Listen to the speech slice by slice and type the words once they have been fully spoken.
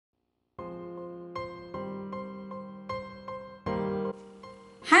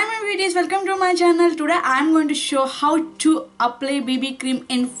beauties, welcome to my channel. Today I am going to show how to apply BB cream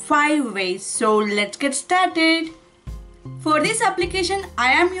in 5 ways. So let's get started. For this application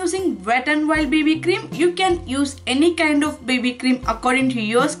I am using Wet n Wild BB cream. You can use any kind of BB cream according to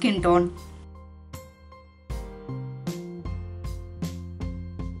your skin tone.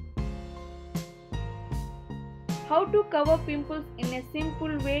 How to cover pimples in a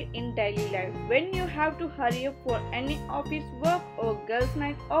simple way in daily life when you have to hurry up for any office work or girls'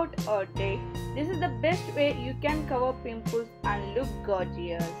 night out or day. This is the best way you can cover pimples and look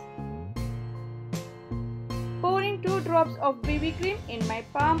gorgeous. Pouring 2 drops of BB cream in my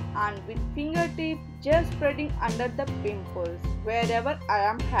palm and with fingertip just spreading under the pimples wherever I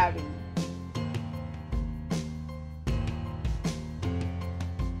am having.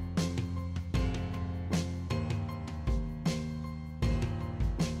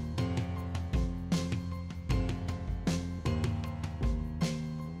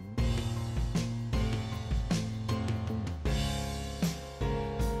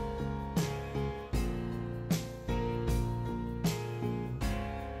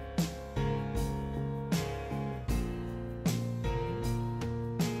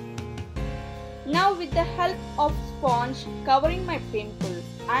 Now with the help of sponge covering my pimples,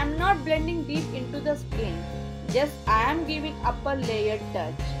 I am not blending deep into the skin, just I am giving upper layer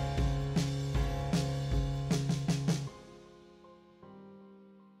touch.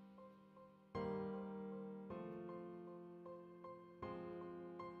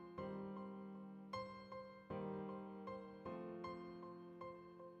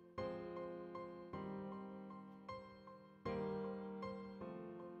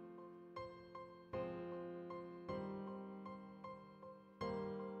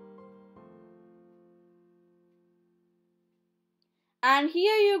 And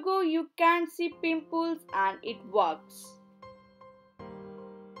here you go, you can see pimples and it works.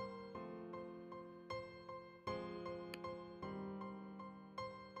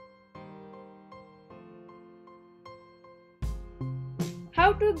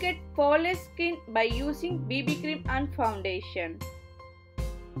 How to get flawless skin by using BB cream and foundation.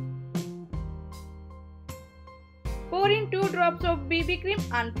 Pour in 2 drops of BB cream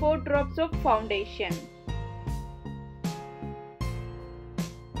and 4 drops of foundation.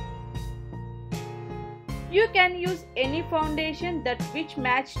 You can use any foundation that which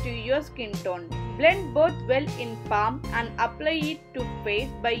match to your skin tone. Blend both well in palm and apply it to face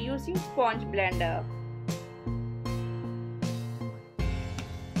by using sponge blender.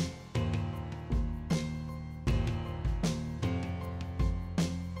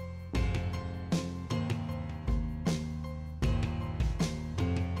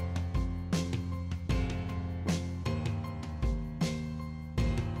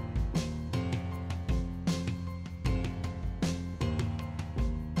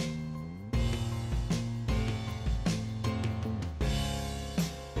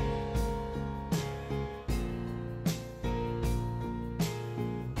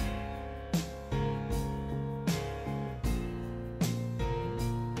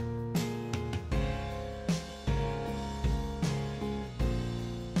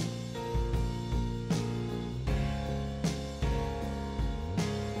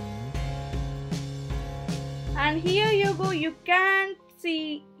 And here you go, you can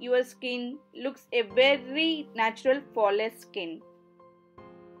see your skin looks a very natural flawless skin.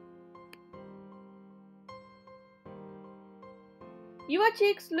 Your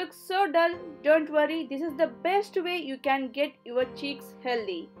cheeks look so dull, don't worry, this is the best way you can get your cheeks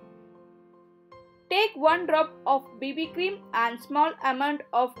healthy. Take 1 drop of BB cream and small amount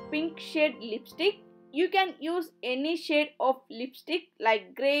of pink shade lipstick. You can use any shade of lipstick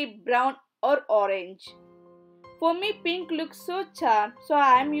like grey, brown or orange. For me pink looks so charming, so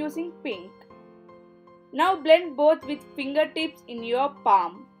I am using pink. Now blend both with fingertips in your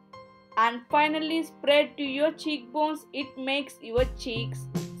palm. And finally spread to your cheekbones. It makes your cheeks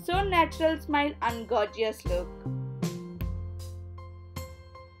so natural smile and gorgeous look.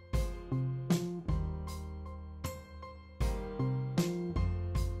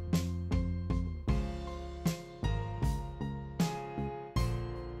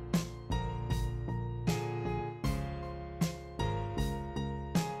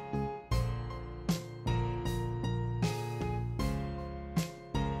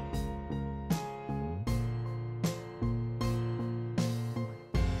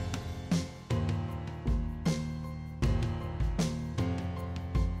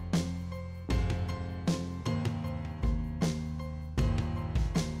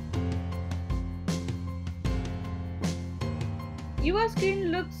 Your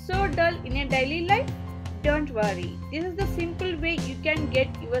skin looks so dull in a daily life? don't worry. This is the simple way you can get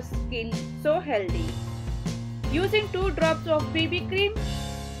your skin so healthy. Using 2 drops of BB cream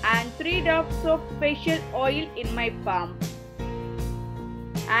and 3 drops of facial oil in my palm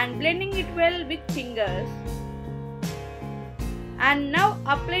and blending it well with fingers. And now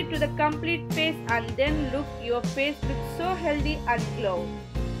apply to the complete face, and then look, your face looks so healthy and glow.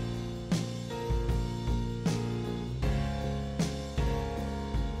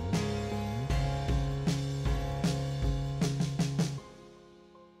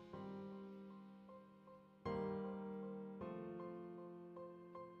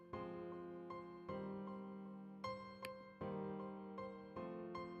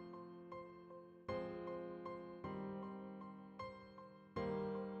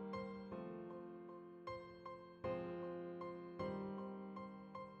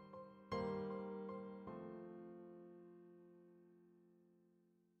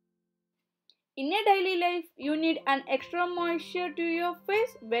 In a daily life, you need an extra moisture to your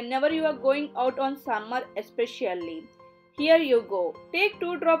face whenever you are going out on summer especially. Here you go. Take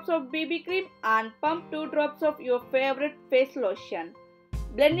 2 drops of BB cream and pump 2 drops of your favorite face lotion.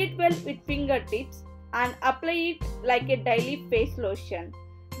 Blend it well with fingertips and apply it like a daily face lotion.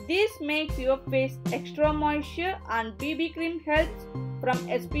 This makes your face extra moisture, and BB cream helps from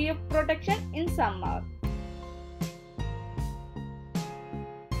SPF protection in summer.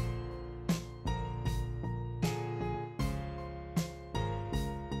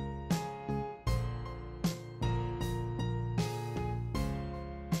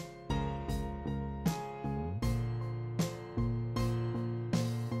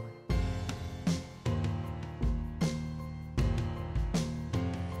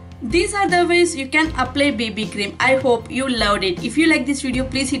 These are the ways you can apply BB cream. I hope you loved it. If you like this video,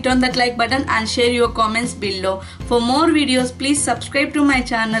 please hit on that like button and share your comments below. For more videos, please subscribe to my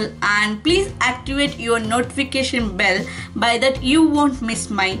channel and please activate your notification bell. By that you won't miss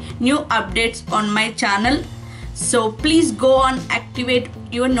my new updates on my channel. So please go on, activate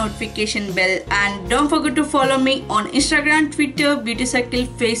your notification bell, and don't forget to follow me on Instagram, Twitter, Beauty Circle,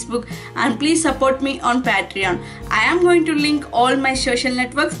 Facebook, and please support me on Patreon. I am going to link all my social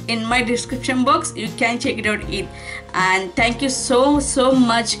networks in my description box. You can check it out. And thank you so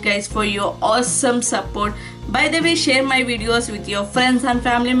much guys for your awesome support. By the way, share my videos with your friends and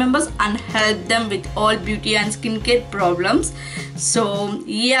family members and help them with all beauty and skincare problems. So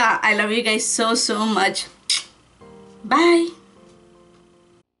yeah, I love you guys so much. Bye.